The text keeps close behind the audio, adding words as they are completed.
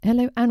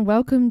Hello and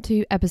welcome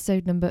to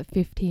episode number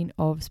 15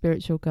 of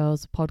Spiritual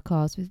Girls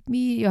podcast with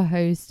me, your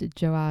host,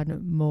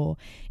 Joanne Moore.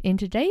 In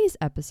today's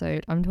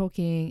episode, I'm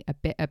talking a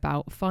bit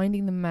about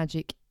finding the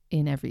magic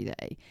in every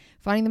day.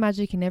 Finding the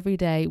magic in every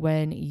day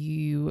when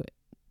you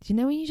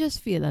just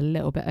feel a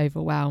little bit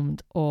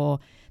overwhelmed, or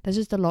there's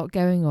just a lot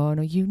going on,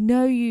 or you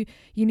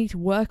need to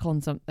work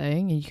on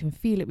something and you can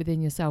feel it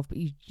within yourself, but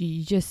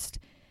you just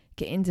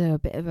get into a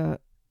bit of a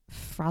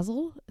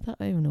frazzle. Is that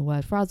even a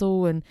word?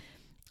 Frazzle, and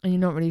you're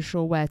not really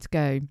sure where to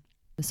go.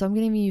 So I'm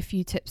going to give you a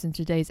few tips in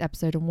today's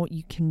episode on what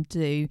you can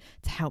do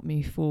to help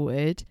move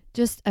forward.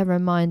 Just a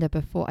reminder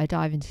before I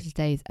dive into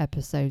today's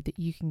episode that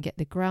you can get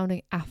the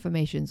Grounding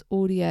Affirmations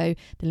audio.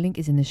 The link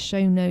is in the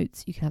show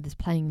notes. You can have this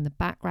playing in the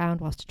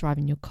background whilst you're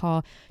driving your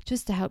car,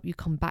 just to help you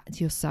come back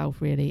to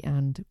yourself really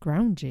and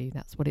ground you.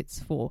 That's what it's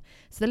for.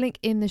 So the link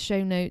in the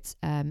show notes,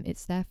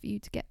 it's there for you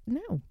to get now.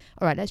 All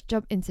right, let's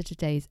jump into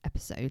today's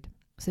episode.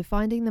 So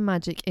finding the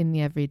magic in the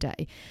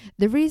everyday.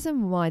 The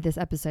reason why this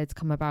episode's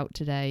come about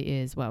today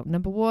is, well,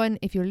 number one,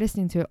 if you're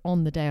listening to it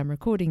on the day I'm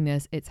recording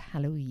this, it's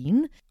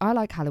Halloween. I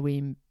like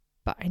Halloween,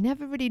 but I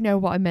never really know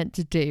what I'm meant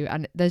to do.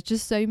 And there's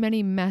just so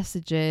many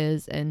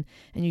messages and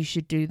you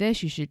should do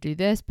this, you should do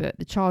this. But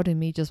the child in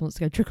me just wants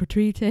to go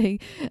trick-or-treating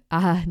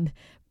and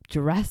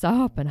dress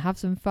up and have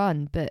some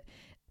fun. But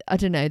I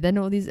don't know, then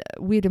all these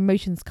weird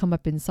emotions come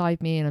up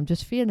inside me and I'm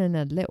just feeling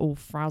a little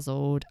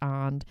frazzled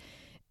and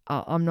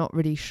I'm not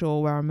really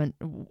sure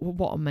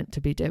what I'm meant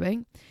to be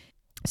doing.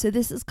 So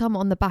this has come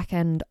on the back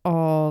end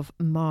of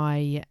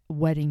my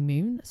wedding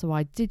moon. So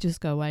I did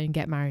just go away and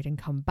get married and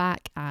come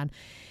back. And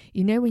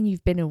when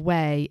you've been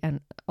away,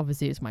 and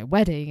obviously it's my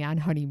wedding and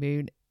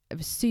honeymoon, I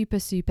was super,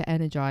 super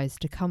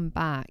energized to come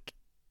back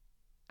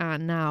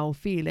and now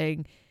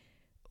feeling,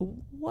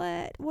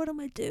 what am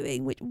I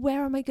doing?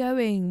 Where am I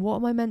going? What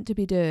am I meant to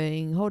be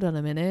doing? Hold on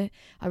a minute.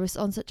 I was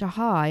on such a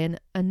high,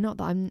 and not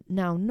that I'm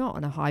now not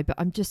on a high, but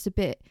I'm just a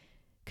bit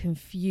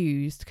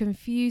confused.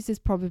 Confused is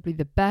probably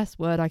the best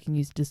word I can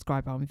use to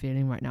describe how I'm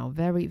feeling right now.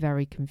 Very,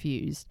 very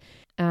confused.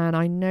 And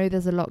I know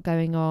there's a lot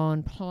going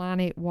on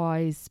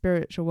planet-wise,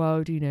 spiritual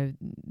world,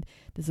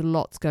 there's a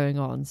lot going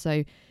on.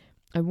 So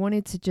I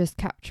wanted to just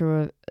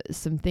capture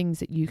some things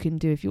that you can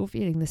do if you're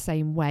feeling the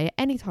same way at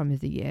any time of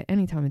the year.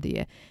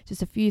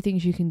 Just a few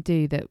things you can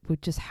do that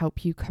would just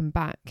help you come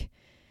back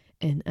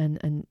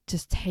and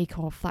just take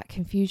off that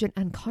confusion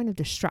and kind of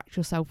distract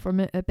yourself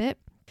from it a bit.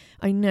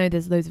 I know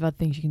there's loads of other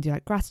things you can do,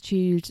 like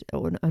gratitude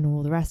and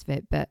all the rest of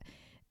it, but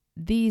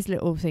these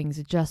little things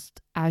are just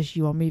as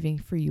you are moving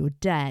through your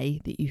day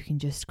that you can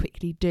just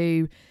quickly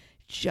do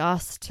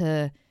just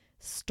to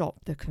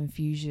stop the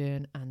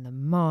confusion and the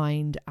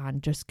mind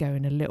and just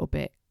going a little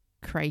bit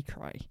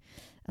cray-cray,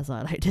 as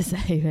I like to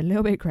say, a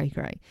little bit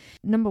cray-cray.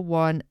 Number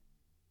one,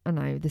 I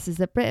know this is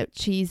a bit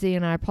cheesy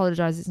and I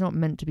apologize, it's not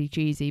meant to be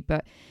cheesy,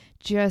 but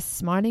just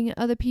smiling at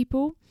other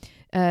people.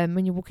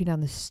 When you're walking down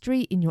the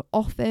street, in your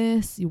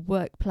office, your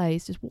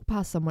workplace, just walk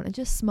past someone and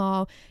just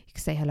smile. You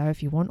can say hello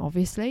if you want,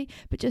 obviously,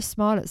 but just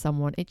smile at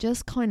someone. It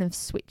just kind of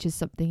switches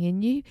something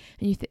in you.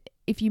 And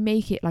if you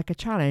make it like a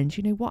challenge,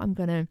 I'm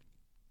going to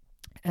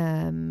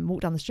walk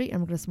down the street and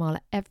I'm going to smile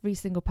at every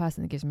single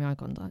person that gives me eye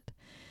contact.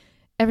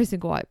 Every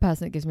single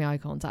person that gives me eye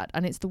contact.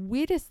 And it's the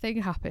weirdest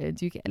thing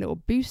happens. You get a little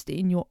boost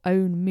in your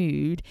own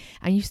mood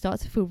and you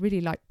start to feel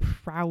really like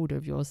proud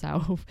of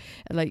yourself.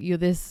 Like you're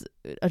this,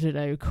 I don't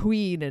know,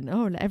 queen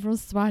and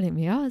everyone's smiling at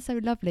me. Oh, it's so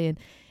lovely. And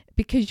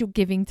because you're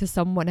giving to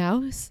someone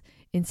else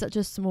in such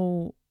a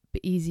small but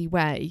easy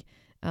way.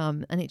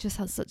 And it just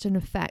has such an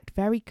effect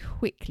very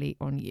quickly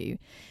on you.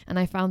 And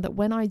I found that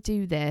when I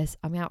do this,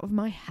 I'm out of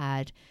my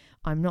head.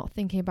 I'm not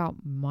thinking about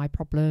my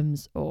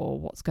problems or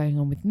what's going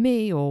on with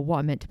me or what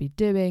I'm meant to be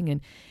doing and,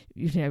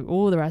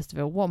 all the rest of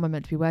it. What am I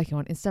meant to be working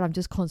on? Instead, I'm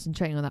just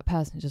concentrating on that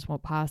person who just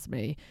walked past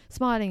me,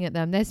 smiling at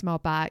them. They smile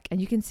back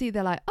and you can see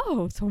they're like,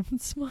 oh, someone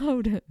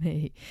smiled at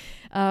me.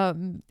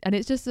 And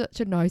it's just such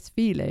a nice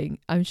feeling.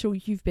 I'm sure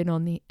you've been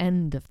on the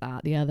end of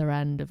that, the other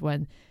end of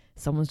when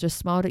someone's just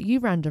smiled at you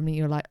randomly.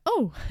 You're like,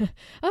 oh,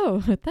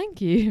 thank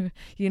you.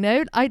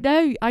 I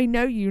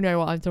know you know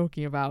what I'm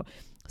talking about.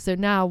 So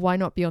now why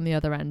not be on the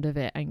other end of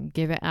it and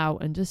give it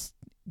out and just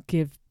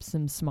give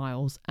some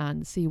smiles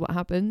and see what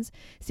happens.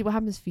 See what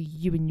happens for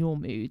you and your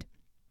mood.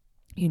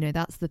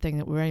 That's the thing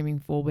that we're aiming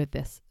for with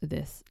this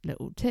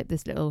little tip,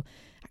 this little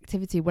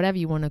activity, whatever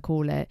you want to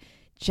call it,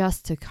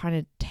 just to kind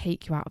of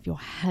take you out of your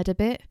head a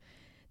bit,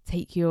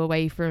 take you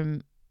away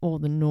from all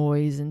the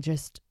noise and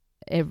just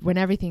when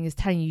everything is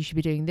telling you you should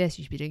be doing this,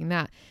 you should be doing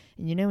that.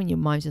 And when your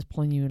mind's just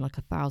pulling you in like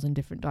 1,000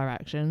 different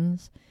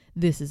directions,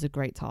 this is a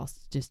great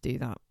task to just do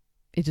that.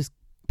 It just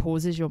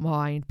pauses your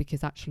mind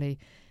because actually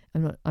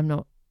I'm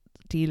not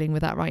dealing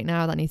with that right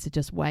now. That needs to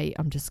just wait.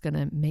 I'm just going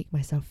to make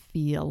myself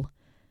feel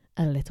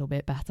a little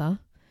bit better.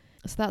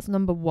 So that's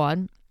number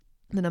one.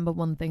 The number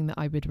one thing that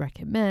I would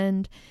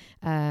recommend.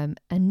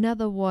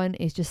 Another one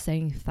is just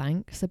saying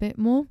thanks a bit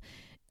more.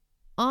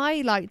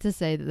 I like to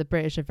say that the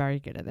British are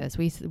very good at this.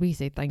 We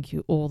say thank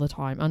you all the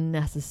time,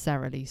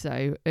 unnecessarily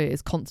so.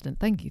 It's constant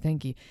thank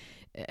you.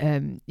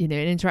 an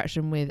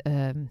interaction with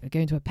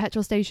going to a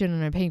petrol station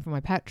and I'm paying for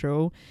my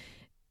petrol,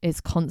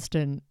 it's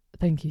constant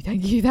thank you. How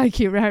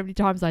many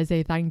times I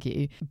say thank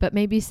you, but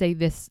maybe say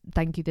this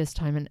thank you this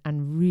time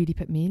and really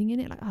put meaning in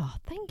it. Like, oh,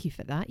 thank you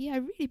for that. Yeah, I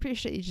really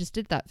appreciate you just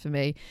did that for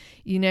me.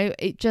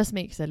 It just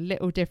makes a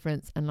little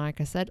difference. And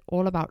like I said,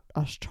 all about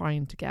us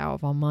trying to get out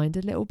of our mind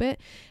a little bit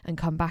and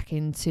come back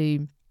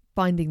into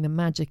finding the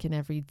magic in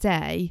every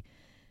day.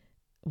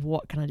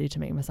 What can I do to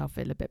make myself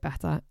feel a bit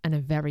better? And a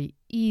very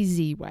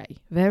easy way,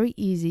 very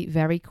easy,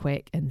 very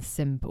quick and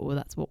simple.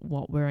 That's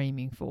what we're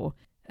aiming for.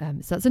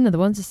 So that's another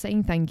one, just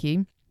saying thank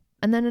you.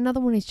 And then another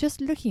one is just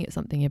looking at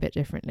something a bit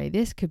differently.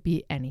 This could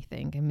be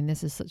anything. I mean,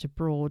 this is such a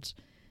broad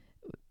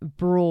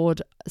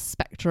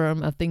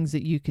spectrum of things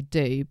that you could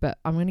do, but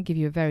I'm going to give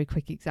you a very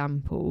quick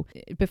example.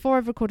 Before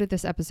I've recorded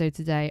this episode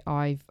today,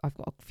 I've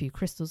got a few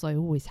crystals I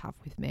always have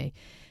with me,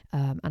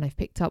 and I've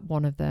picked up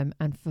one of them,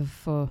 and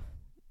for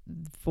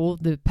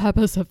the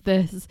purpose of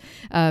this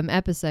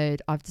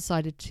episode, I've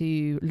decided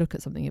to look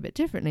at something a bit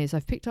differently. So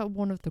I've picked up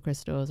one of the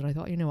crystals and I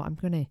thought, what, I'm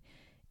going to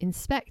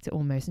inspect it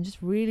almost and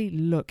just really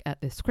look at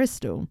this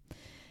crystal.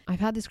 I've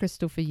had this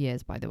crystal for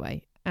years, by the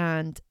way.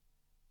 And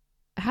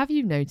have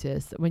you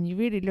noticed that when you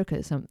really look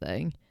at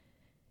something,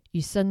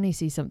 you suddenly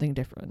see something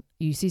different?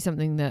 You see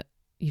something that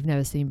you've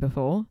never seen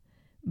before,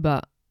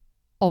 but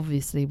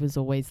obviously was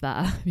always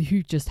there.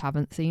 You just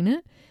haven't seen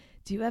it.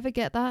 Do you ever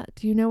get that?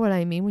 Do you know what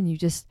I mean? When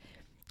you've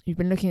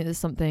been looking at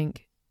something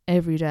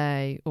every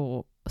day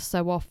or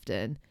so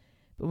often,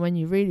 but when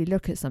you really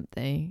look at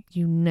something,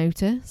 you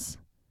notice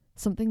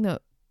something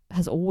that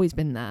has always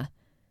been there,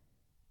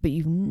 but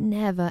you've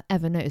never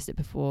ever noticed it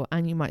before.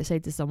 And you might say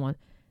to someone,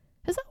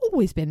 has that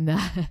always been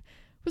there?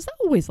 Was that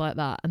always like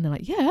that? And they're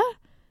like, yeah.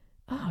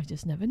 Oh, I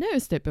just never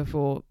noticed it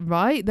before,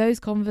 right? Those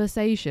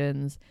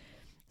conversations.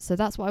 So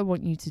that's what I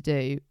want you to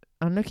do.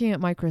 I'm looking at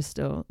my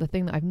crystal, the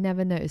thing that I've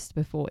never noticed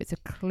before. It's a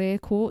clear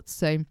quartz.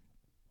 So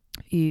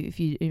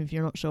if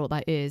you're not sure what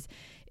that is,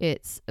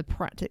 it's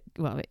it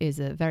is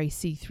a very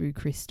see-through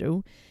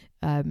crystal,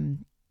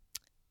 and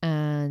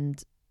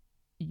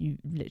you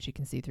literally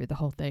can see through the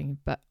whole thing.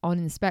 But on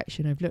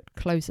inspection, I've looked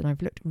close and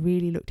I've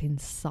really looked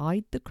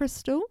inside the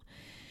crystal,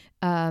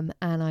 and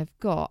I'm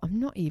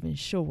not even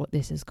sure what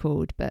this is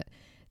called, but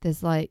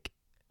there's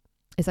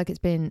it's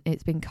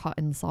been cut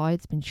inside,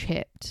 it's been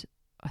chipped.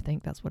 I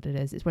think that's what it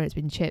is. It's where it's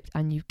been chipped,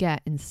 and you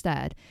get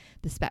instead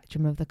the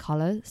spectrum of the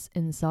colours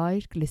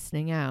inside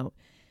glistening out.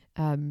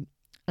 And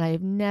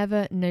I've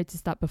never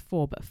noticed that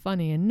before, but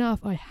funny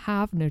enough, I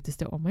have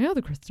noticed it on my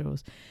other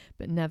crystals,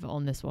 but never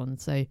on this one.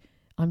 So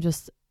I'm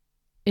just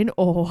in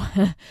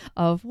awe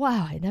of,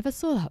 wow, I never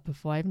saw that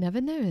before. I've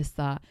never noticed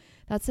that.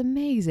 That's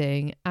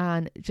amazing.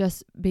 And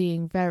just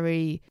being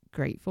very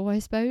grateful, I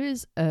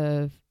suppose,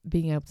 of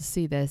being able to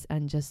see this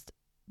and just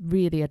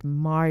really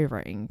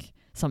admiring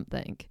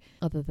something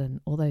other than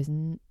all those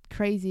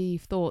crazy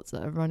thoughts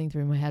that are running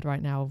through my head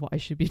right now of what I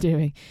should be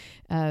doing.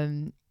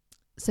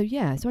 So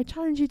I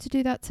challenge you to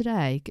do that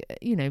today.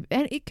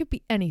 It could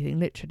be anything,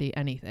 literally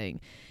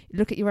anything.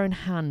 Look at your own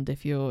hand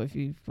if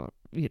you've got,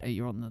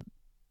 you're on the,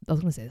 I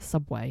was going to say the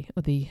subway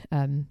or the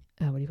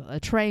a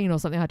train or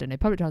something, I don't know,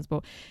 public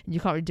transport, and you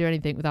can't really do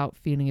anything without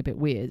feeling a bit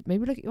weird.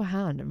 Maybe look at your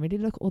hand and really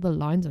look at all the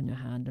lines on your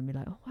hand and be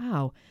like, oh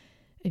wow,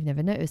 I've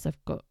never noticed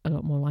I've got a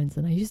lot more lines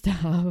than I used to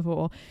have,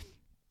 or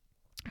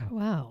oh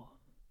wow,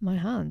 my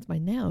hands, my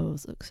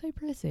nails look so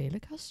pretty.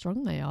 Look how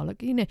strong they are.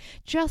 Look,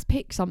 just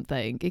pick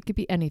something. It could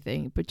be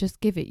anything, but just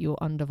give it your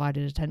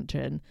undivided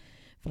attention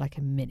for like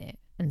a minute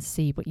and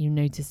see what you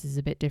notice is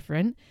a bit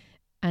different.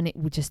 And it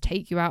will just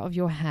take you out of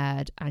your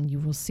head and you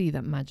will see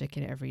that magic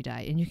in it every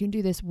day. And you can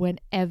do this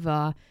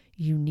whenever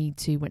you need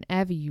to,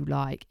 whenever you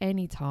like,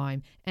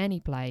 anytime, any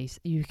place.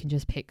 You can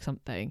just pick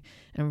something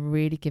and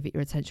really give it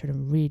your attention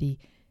and really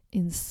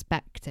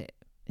inspect it.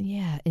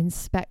 Yeah,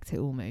 inspect it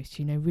almost,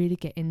 really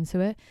get into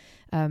it.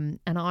 And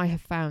I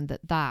have found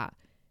that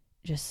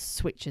just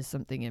switches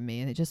something in me,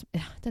 and it just,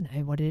 I don't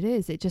know what it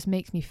is. It just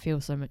makes me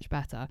feel so much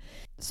better.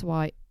 So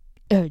I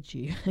urge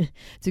you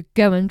to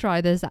go and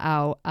try this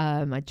out.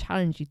 I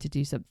challenge you to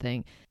do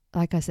something.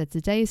 Like I said,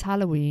 today's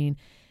Halloween.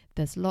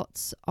 There's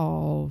lots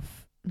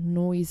of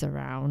noise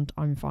around,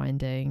 I'm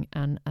finding,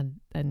 and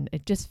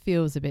it just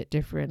feels a bit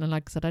different. And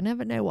like I said, I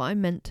never know what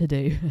I'm meant to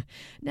do.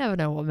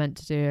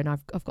 And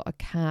I've got a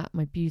cat,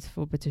 my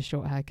beautiful British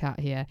short hair cat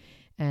here,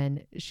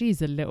 and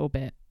she's a little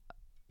bit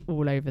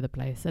all over the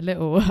place, a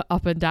little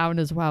up and down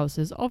as well.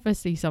 So there's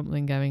obviously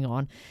something going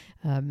on.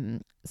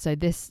 So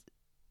this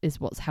is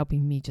what's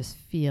helping me just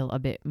feel a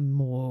bit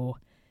more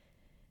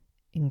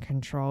in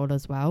control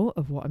as well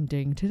of what I'm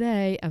doing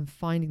today, and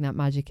finding that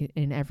magic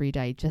in every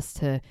day, just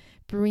to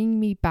bring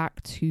me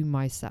back to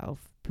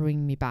myself,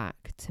 bring me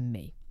back to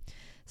me.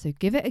 So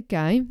give it a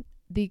go.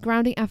 The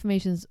grounding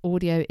affirmations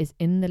audio is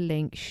in the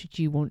link should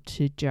you want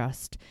to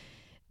just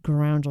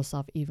ground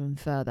yourself even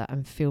further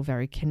and feel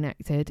very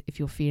connected. If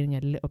you're feeling a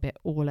little bit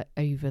all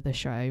over the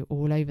show,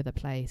 all over the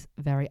place,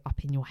 very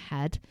up in your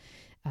head,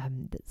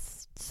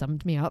 that's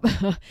summed me up.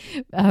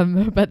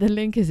 But the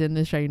link is in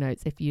the show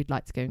notes. If you'd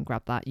like to go and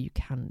grab that, you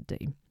can do.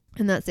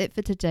 And that's it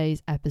for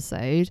today's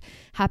episode.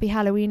 Happy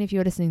Halloween if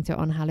you're listening to it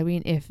on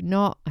Halloween. If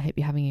not, I hope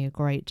you're having a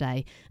great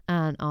day,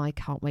 and I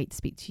can't wait to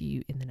speak to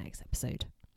you in the next episode.